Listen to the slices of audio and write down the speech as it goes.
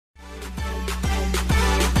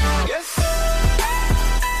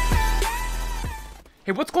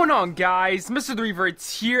Hey, what's going on, guys?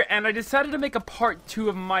 MrTheRevertz here, and I decided to make a part 2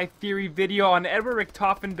 of my theory video on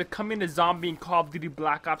RICHTOFEN becoming a zombie in Call of Duty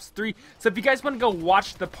Black Ops 3. So if you guys want to go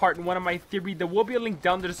watch the part 1 of my theory, there will be a link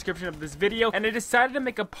down in the description of this video. And I decided to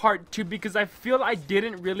make a part 2 because I feel I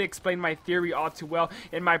didn't really explain my theory all too well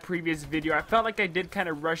in my previous video. I felt like I did kind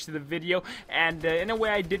of rush the video, and in a way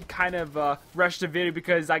I did kind of rush the video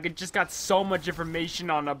because I just got so much information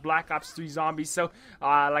on Black Ops 3 zombies. So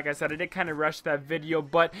like I said, I did kind of rush that video.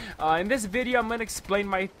 But in this video I'm going to explain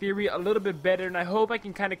my theory a little bit better, and I hope I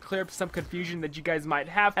can kind of clear up some confusion that you guys might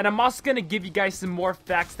have. And I'm also going to give you guys some more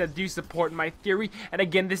facts that do support my theory. And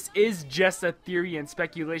again, this is just a theory and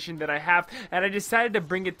speculation that I have, and I decided to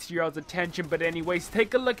bring it to your all's attention. But anyways,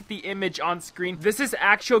 take a look at the image on screen. This is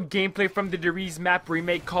actual gameplay from the Deriz map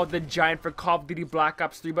remake called The Giant for Call of Duty Black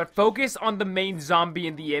Ops 3, but focus on the main zombie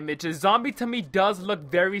in the image. The zombie to me does look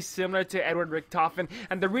very similar to RICHTOFEN,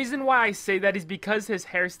 and the reason why I say that is because his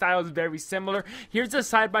hairstyle is very similar. Here's a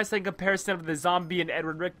side-by-side comparison of the zombie and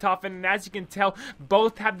RICHTOFEN, and as you can tell,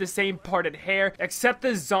 both have the same parted hair, except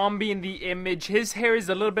the zombie in the image. His hair is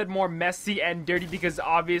a little bit more messy and dirty because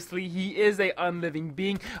obviously he is a unliving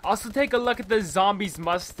being. Also, take a look at the zombie's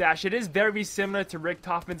mustache. It is very similar to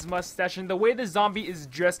RICHTOFEN's mustache, and the way the zombie is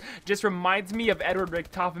dressed just reminds me of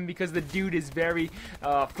RICHTOFEN because the dude is very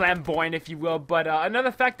flamboyant, if you will. But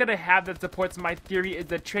another fact that I have that supports my theory is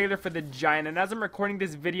the trailer for The Giant, and as I'm recording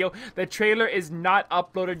this video, the trailer is not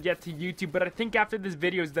uploaded yet to YouTube, but I think after this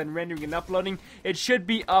video is done rendering and uploading, it should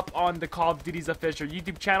be up on the Call of Duty's official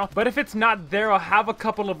YouTube channel. But if it's not there, I'll have a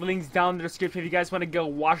couple of links down in the description if you guys want to go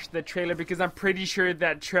watch the trailer, because I'm pretty sure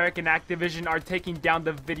that Treyarch and Activision are taking down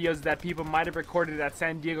the videos that people might have recorded at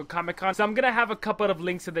San Diego Comic-Con. So I'm gonna have a couple of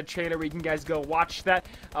links to the trailer where you can guys go watch that.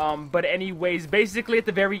 But anyways, basically at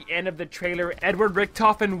the very end of the trailer,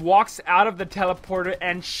 RICHTOFEN walks out of the teleporter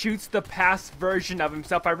and shoots the past version of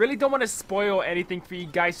himself. I really don't want to spoil anything for you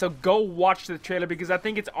guys, so go watch the trailer because I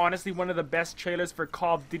think it's honestly one of the best trailers for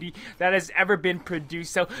Call of Duty that has ever been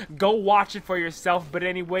produced. So go watch it for yourself. But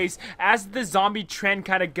anyways, as the zombie trend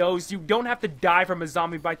kind of goes, you don't have to die from a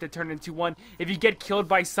zombie bite to turn into one. If you get killed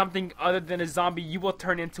by something other than a zombie, you will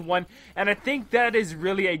turn into one. And I think that is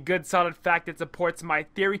really a good solid fact that supports my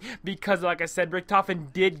theory, because like I said,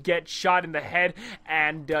 RICHTOFEN did get shot in the head,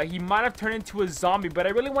 and he might have turned into a zombie. But I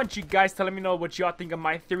really want you guys to let me know what y'all think of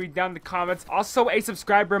my theory down in the comments. Also, a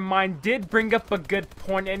subscriber of mine did bring up a good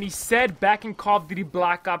point, and he said back in Call of Duty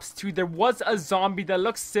Black Ops 2 there was a zombie that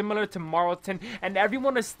looks similar to Marlton, and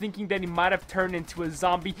everyone was thinking that he might have turned into a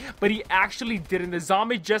zombie, but he actually didn't. The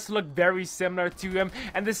zombie just looked very similar to him,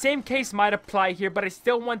 and the same case might apply here. But I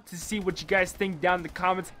still want to see what you guys think down in the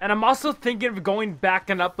comments. And I'm also thinking of going back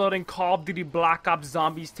and uploading Call of Duty Black Ops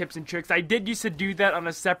Zombies tips and tricks. I did used to do that on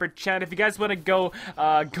a separate channel. If you guys want to go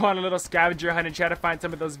on a little scavenger hunt and try to find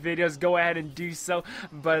some of those videos, go ahead and do so.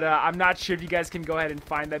 But I'm not sure if you guys can go ahead and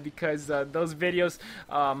find that because those videos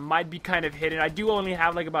might be kind of hidden. I do only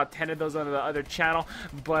have like about 10 of those on the other channel.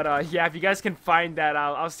 But yeah, if you guys can find that,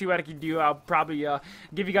 I'll see what I can do. I'll probably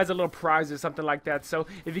give you guys a little prize or something like that. So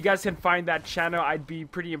if you guys can find that channel, I'd be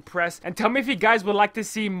pretty impressed. And tell me if you guys would like to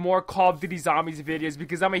see more Call of Duty Zombies videos,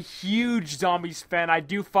 because I'm a huge Zombies fan. I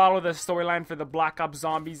do follow the storyline for the Black Ops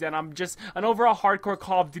Zombies, and I'm just an overall hardcore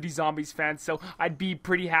Call of Duty Zombies fan. So I'd be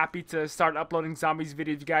pretty happy to start uploading Zombies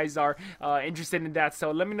videos if you guys are interested in that.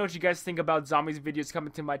 So let me know what you guys think about Zombies videos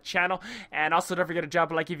coming to my channel. And also don't forget to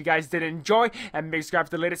drop a like if you guys did enjoy, and make subscribe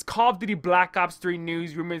for the latest Call of Duty Black Ops 3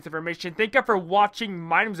 news, rumors, information. Thank you for watching.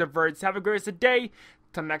 My name's MrTheRevertz. Have a great rest of the day.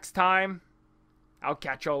 Till next time, I'll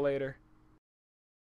catch y'all later.